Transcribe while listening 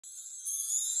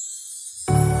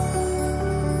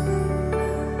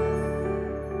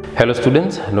Hello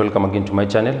students, and welcome again to my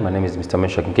channel. My name is Mr.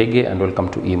 Meshak Ngige and welcome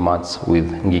to eMaths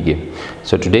with Ngige.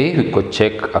 So today we could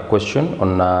check a question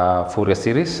on Fourier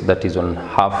series, that is on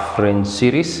half-range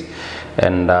series,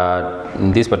 and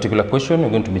in this particular question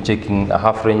we're going to be checking a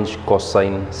half-range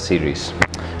cosine series.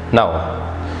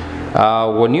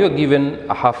 Now when you are given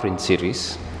a half-range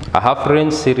series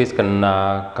can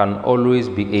always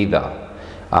be either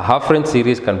a half-range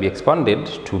series can be expanded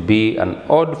to be an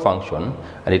odd function,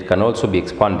 and it can also be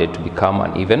expanded to become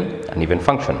an even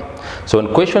function. So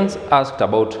when questions asked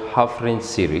about half-range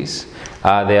series,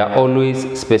 they are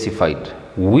always specified.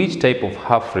 Which type of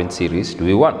half-range series do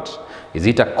we want? Is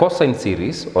it a cosine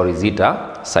series or is it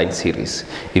a sine series?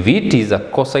 If it is a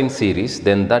cosine series,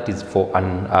 then that is for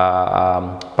an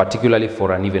particularly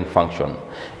for an even function.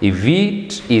 If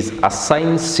it is a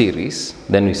sine series,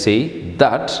 then we say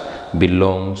that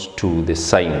belongs to the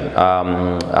sine,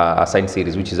 a sine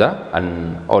series, which is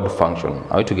an odd function.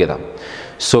 Are we together?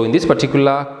 So in this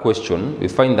particular question, we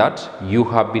find that you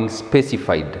have been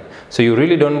specified. So you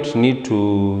really don't need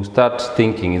to start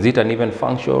thinking, is it an even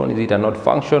function, is it an odd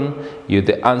function?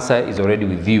 The answer is already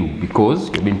with you because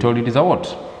you've been told it is a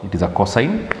what? It is a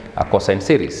cosine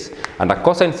series. And a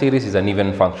cosine series is an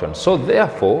even function. So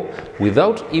therefore,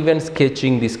 without even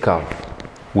sketching this curve,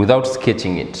 without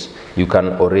sketching it, you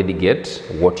can already get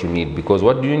what you need. Because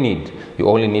what do you need? You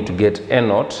only need to get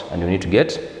a0 and you need to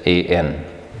get an.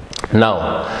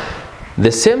 Now,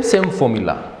 the same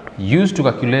formula used to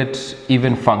calculate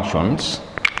even functions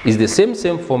is the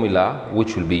same formula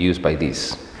which will be used by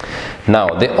this. Now,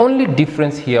 the only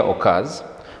difference here occurs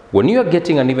when you are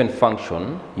getting an even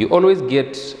function, you always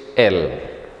get L.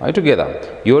 Right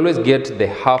together? You always get the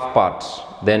half part,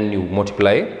 then you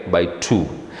multiply by 2.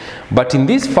 But in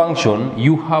this function,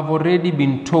 you have already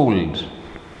been told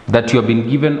that you have been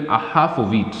given a half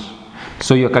of it.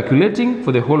 So you're calculating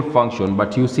for the whole function,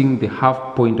 but using the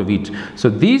half point of it. So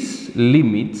these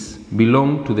limits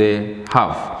belong to the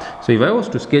half. So if I was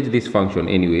to sketch this function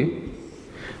anyway,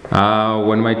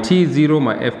 when my t is 0,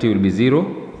 my ft will be 0.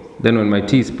 Then when my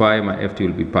t is pi, my ft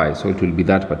will be pi. So it will be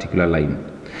that particular line.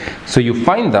 So you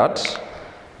find that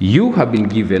you have been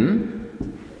given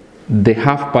the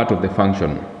half part of the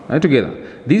function. Right together.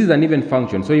 This is an even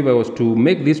function. So if I was to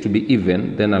make this to be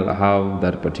even, then I'll have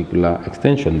that particular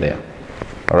extension there.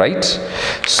 Alright,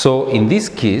 so in this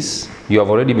case, you have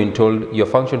already been told your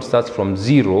function starts from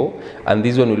 0, and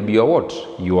this one will be your what?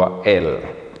 Your L.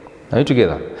 Are you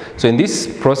together? So in this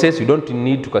process, you don't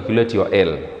need to calculate your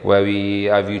L. Where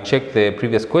have you checked the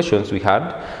previous questions, we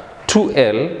had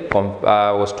 2L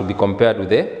was to be compared with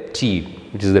the T,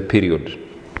 which is the period.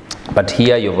 But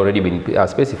here you've already been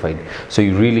specified, so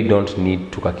you really don't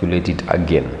need to calculate it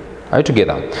again. Are you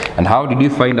together? And how did you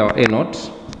find our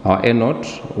a0? Our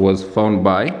a0 was found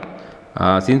by,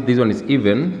 since this one is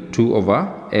even, 2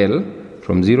 over L,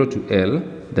 from 0 to L,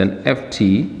 then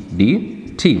ft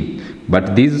dt.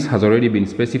 But this has already been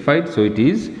specified, so it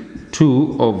is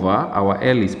 2 over, our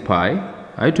L is pi,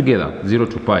 are you together? 0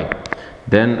 to pi.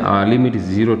 Then our limit is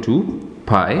 0 to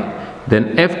pi.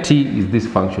 Then ft is this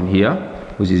function here,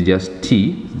 which is just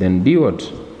t, then d what?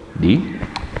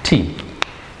 dt.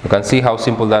 You can see how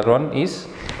simple that one is.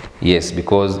 Yes,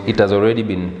 because it has already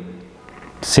been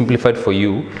simplified for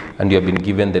you and you have been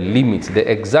given the limits, the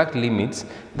exact limits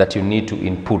that you need to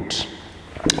input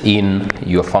in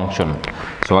your function.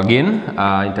 So again,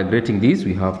 integrating this,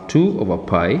 we have 2 over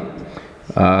pi.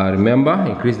 Remember,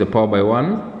 increase the power by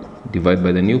 1, divide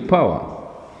by the new power.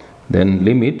 Then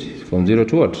limit from 0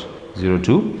 to what? 0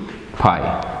 to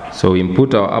pi. So we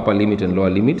input our upper limit and lower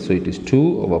limit, so it is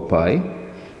 2 over pi.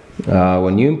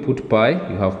 When you input pi,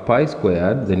 you have pi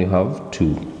squared, then you have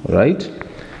 2, right?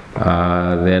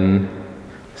 Then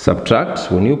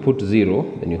subtract, when you put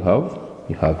 0, then you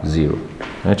have 0,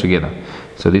 right, together.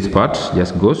 So this part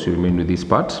just goes, you remain with this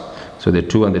part. So the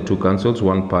 2 and the 2 cancels,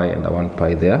 1 pi and the 1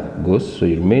 pi there goes, so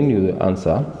you remain with the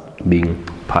answer being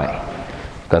pi.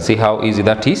 You can see how easy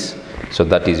that is. So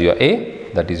that is your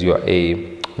A, that is your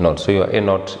A0. So your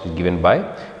A0 is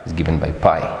given by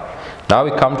pi. Now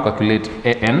we come to calculate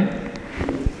an.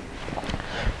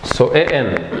 So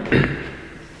an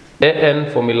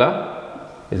formula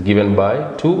is given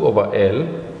by 2 over L,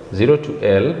 0 to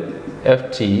L,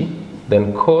 ft,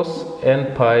 then cos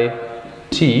n pi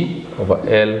t over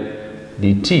L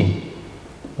dt,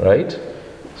 right?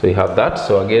 So you have that.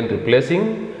 So again,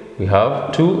 replacing, we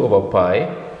have 2 over pi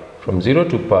from 0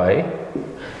 to pi.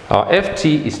 Our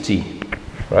ft is t,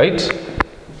 right?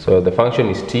 So the function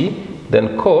is t,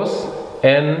 then cos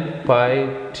n pi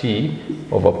t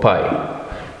over pi.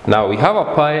 Now we have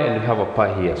a pi and we have a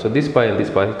pi here. So this pi and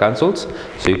this pi cancels.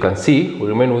 So you can see we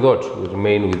remain with what? We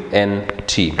remain with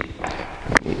nt.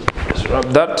 rub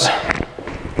that.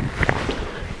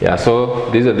 Yeah, so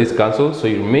these cancel, so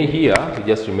you remain here, you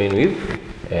just remain with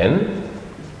n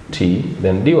t,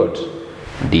 then d what?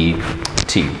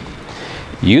 dt.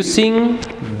 Using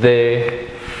the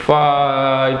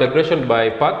integration by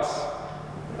parts,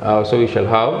 so we shall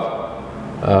have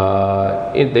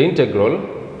in the integral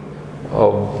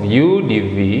of u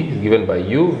dv is given by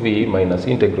uv minus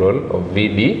integral of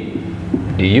vd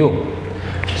du.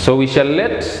 So we shall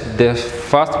let the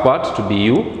first part to be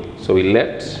u, so we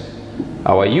let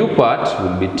our u part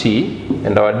will be t,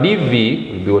 and our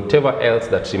dv will be whatever else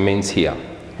that remains here.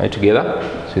 Right, together,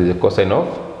 so the cosine of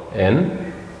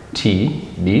n t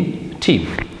dt.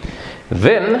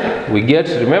 Then we get,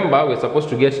 remember we're supposed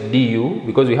to get du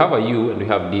because we have a u and we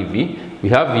have dv. We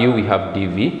have u, we have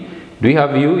dv. Do we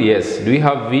have u? Yes. Do we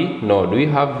have v? No. Do we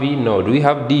have v? No. Do we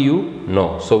have du?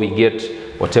 No. So we get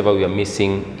whatever we are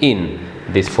missing in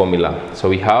this formula. So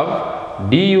we have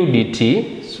du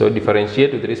dt, so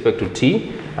differentiate with respect to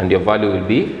t, and your value will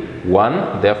be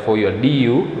 1. Therefore your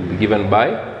du will be given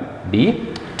by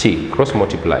dt, cross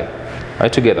multiply.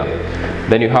 Right, together.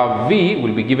 Then you have v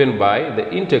will be given by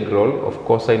the integral of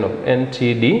cosine of nt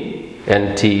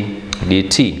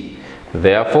dt.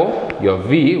 Therefore your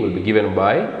v will be given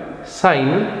by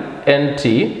sine nt,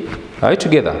 right,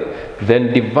 together.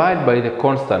 Then divide by the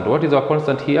constant. What is our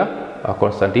constant here? Our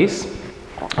constant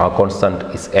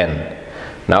is n.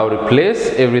 Now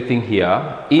replace everything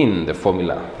here in the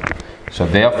formula. So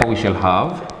therefore we shall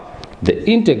have the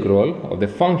integral of the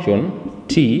function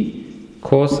t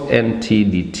cos nt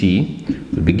dt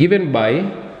will be given by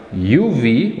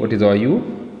uv, what is our u?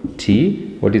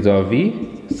 T, what is our v?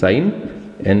 Sine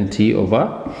nt over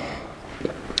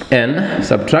n,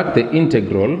 subtract the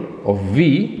integral of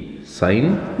v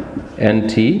sine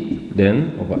nt,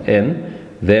 then over n,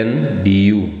 then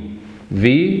du,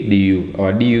 v du,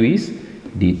 our du is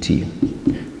dt.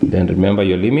 Then remember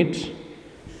your limit,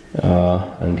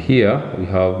 and here we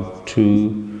have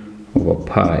 2 over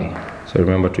pi. So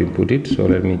remember to input it. So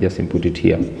let me just input it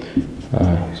here,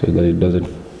 so that it doesn't.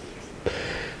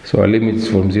 So our limit is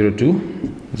from 0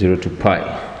 to pi.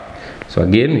 So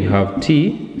again we have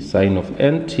t sine of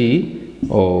nt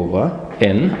over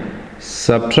n,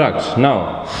 subtract.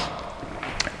 Now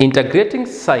integrating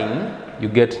sine, you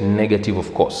get negative,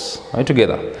 of course. Right,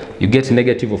 together you get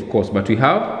negative, of course, but we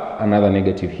have another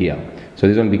negative here. So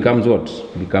this one becomes what?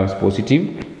 Becomes positive.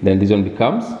 Then this one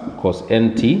becomes cos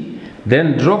nt.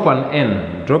 Then drop an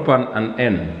n, drop an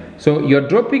n. So you're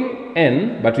dropping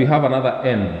n, but we have another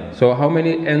n. So how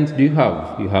many n's do you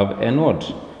have? You have n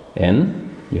what? N,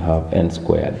 you have n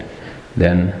squared.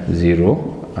 Then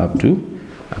 0 up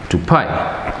to pi.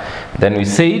 Then we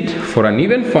said for an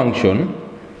even function,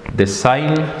 the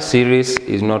sine series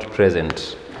is not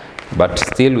present. But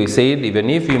still we said even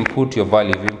if you input your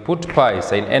value, if you input pi,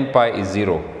 sine n pi is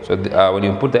 0. So when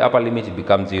you input the upper limit, it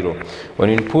becomes 0. When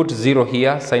you input 0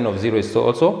 here, sine of 0 is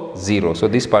also 0. So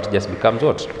this part just becomes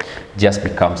what? Just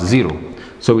becomes 0.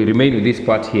 So we remain with this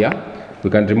part here. We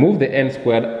can remove the n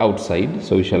squared outside.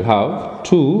 So we shall have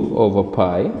 2 over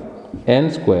pi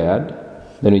n squared.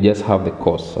 Then we just have the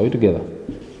cos. Are we together?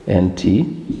 Nt,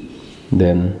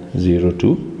 then 0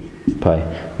 to pi.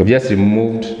 We've just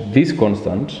removed this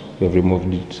constant, we have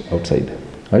removed it outside.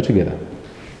 Right, together.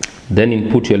 Then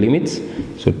input your limits.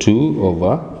 So 2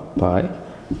 over pi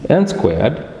n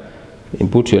squared.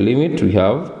 Input your limit, we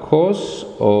have cos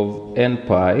of n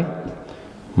pi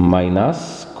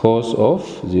minus cos of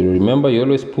 0. Remember, you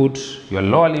always put your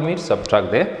lower limit,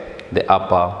 subtract the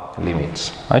upper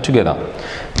limits. Right, together.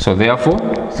 So therefore,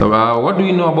 what do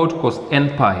we know about cos n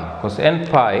pi? Cos n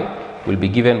pi will be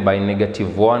given by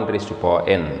negative 1 raised to power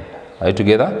n. Right,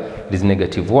 together, it is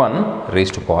negative 1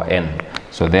 raised to power n.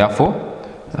 So therefore,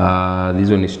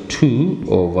 this one is 2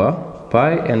 over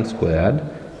pi n squared.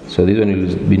 So this one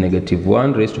will be negative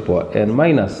 1 raised to power n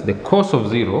minus the cos of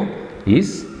 0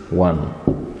 is 1.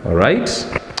 All right.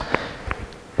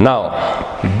 Now,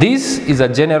 this is a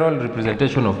general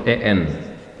representation of an.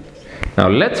 Now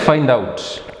let's find out,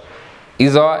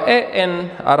 is our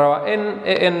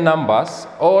an numbers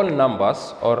all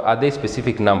numbers, or are they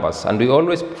specific numbers? And we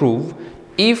always prove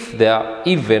if they are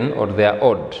even or they are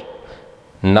odd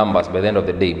numbers by the end of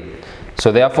the day.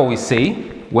 So therefore we say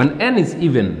when n is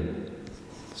even,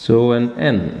 so when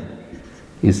n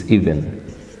is even,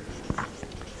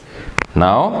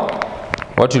 now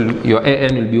what will your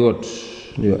an will be? What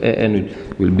your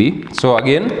an will be? So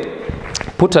again,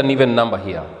 put an even number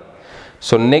here.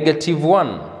 So negative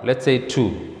 1, let's say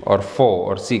 2 or 4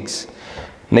 or 6.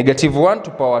 Negative 1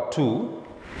 to power 2.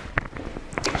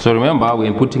 So remember,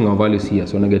 we're inputting our values here.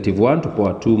 So negative 1 to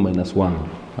power 2 minus 1.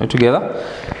 Are we together?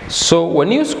 So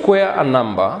when you square a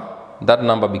number, that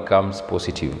number becomes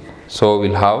positive. So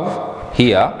we'll have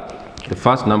here, the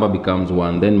first number becomes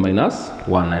 1, then minus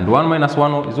 1. And 1 minus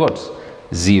 1 is what?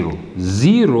 0.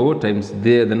 0 times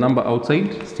the number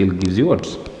outside still gives you what?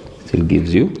 Still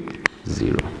gives you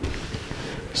 0.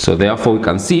 So therefore we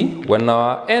can see when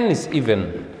our n is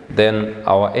even, then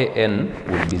our an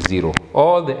will be 0.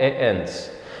 All the ans,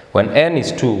 when n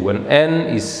is 2, when n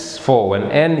is 4, when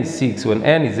n is 6, when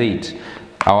n is 8,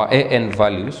 our an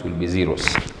values will be zeros.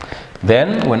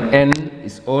 Then when n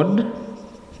is odd,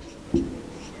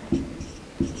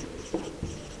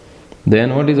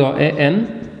 then what is our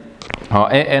an?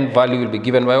 Our an value will be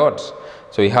given by what?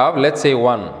 So we have, let's say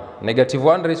 1. Negative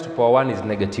 1 raised to power 1 is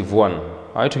negative 1.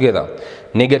 Are we together?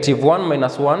 Negative 1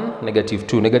 minus 1, negative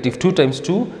 2. Negative 2 times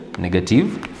 2,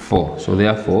 negative 4. So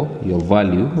therefore, your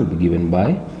value will be given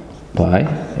by pi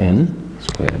n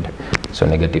squared. So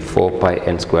negative 4 pi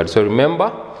n squared. So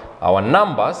remember, our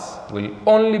numbers will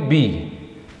only be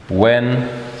when,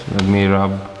 so let me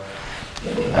rub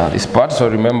this part. So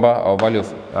remember, our value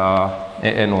of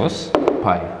an was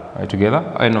pi. Are we together?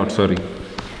 Sorry.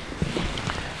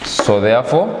 So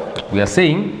therefore, we are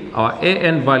saying our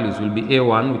an values will be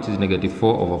a1, which is negative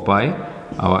 4 over pi.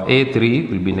 Our a3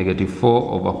 will be negative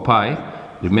 4 over pi.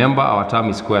 Remember, our term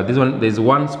is squared. This one, there's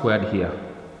 1 squared here.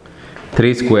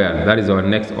 3 squared, that is our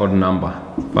next odd number.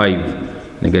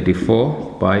 5, negative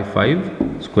 4 pi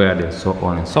 5 squared, and so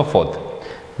on and so forth.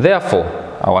 Therefore,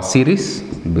 our series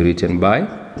will be written by,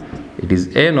 it is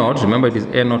a0, remember it is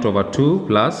a0 over 2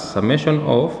 plus summation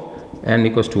of n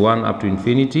equals to 1 up to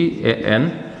infinity,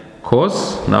 an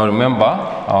cos. Now remember,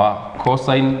 our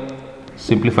cosine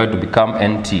simplified to become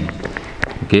nt.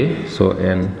 Okay, so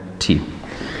nt.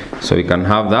 So we can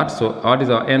have that. So what is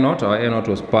our a0? Our a0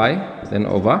 was pi, then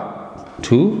over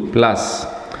 2 plus.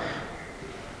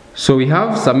 So we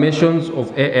have summations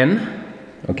of an.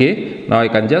 Okay, now I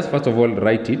can just first of all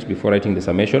write it before writing the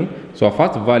summation. So our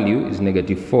first value is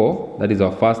negative 4. That is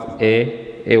our first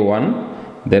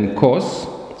a1. Then cos.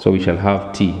 So we shall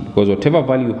have t, because whatever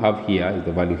value you have here is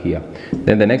the value here.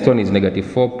 Then the next one is negative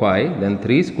 4 pi, then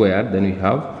 3 squared, then we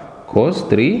have cos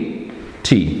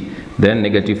 3t. Then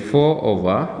negative 4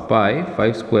 over pi,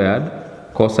 5 squared,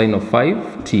 cosine of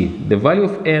 5t. The value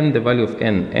of n, the value of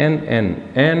n,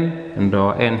 and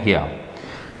our n here.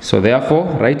 So therefore,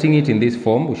 writing it in this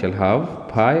form, we shall have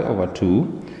pi over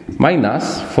 2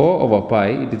 minus 4 over pi.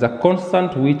 It is a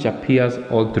constant which appears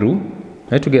all through,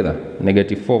 right together,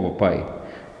 negative 4 over pi.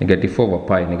 Negative 4 over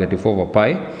pi, negative 4 over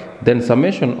pi, then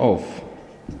summation of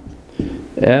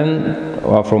n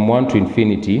from 1 to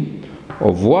infinity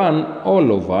of 1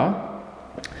 all over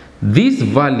these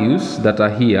values that are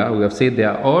here. We have said they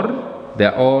are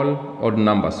all odd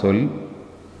numbers.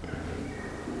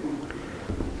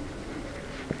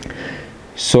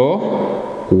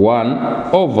 So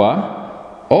 1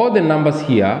 over all the numbers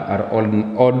here are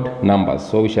all odd numbers.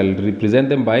 So we shall represent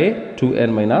them by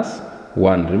 2n minus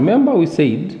 1. Remember, we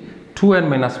said 2n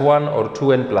minus 1 or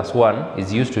 2n plus 1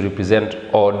 is used to represent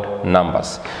odd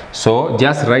numbers. So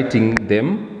just writing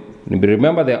them,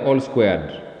 remember they are all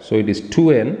squared. So it is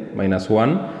 2n minus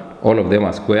 1, all of them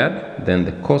are squared. Then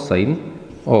the cosine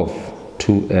of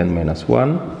 2n minus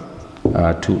 1,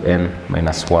 2n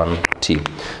minus 1t.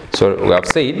 So we have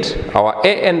said our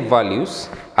an values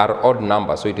are odd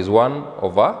numbers. So it is 1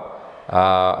 over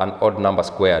an odd number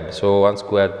squared. So 1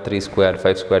 squared, 3 squared,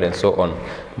 5 squared, and so on.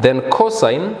 Then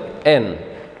cosine n.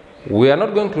 We are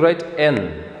not going to write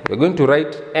n. We're going to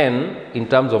write n in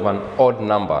terms of an odd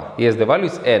number. Yes, the value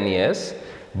is n, yes.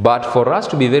 But for us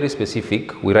to be very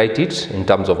specific, we write it in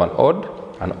terms of an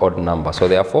odd number. So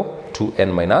therefore,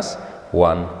 2n minus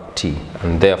 1t.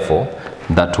 And therefore,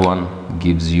 that one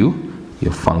gives you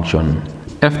your function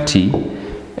ft,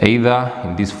 either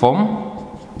in this form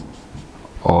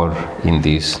or in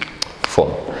this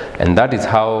form. And that is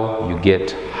how you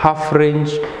get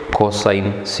half-range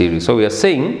cosine series. So we are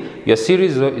saying your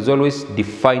series is always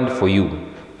defined for you.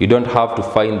 You don't have to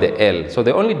find the L. So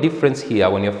the only difference here,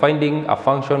 when you're finding a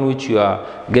function which you are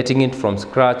getting it from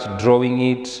scratch, drawing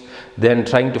it, then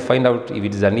trying to find out if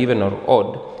it is an even or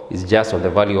odd, is just on the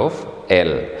value of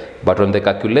L. But on the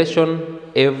calculation,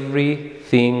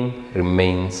 everything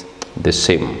remains the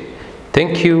same.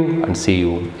 Thank you, and see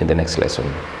you in the next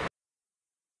lesson.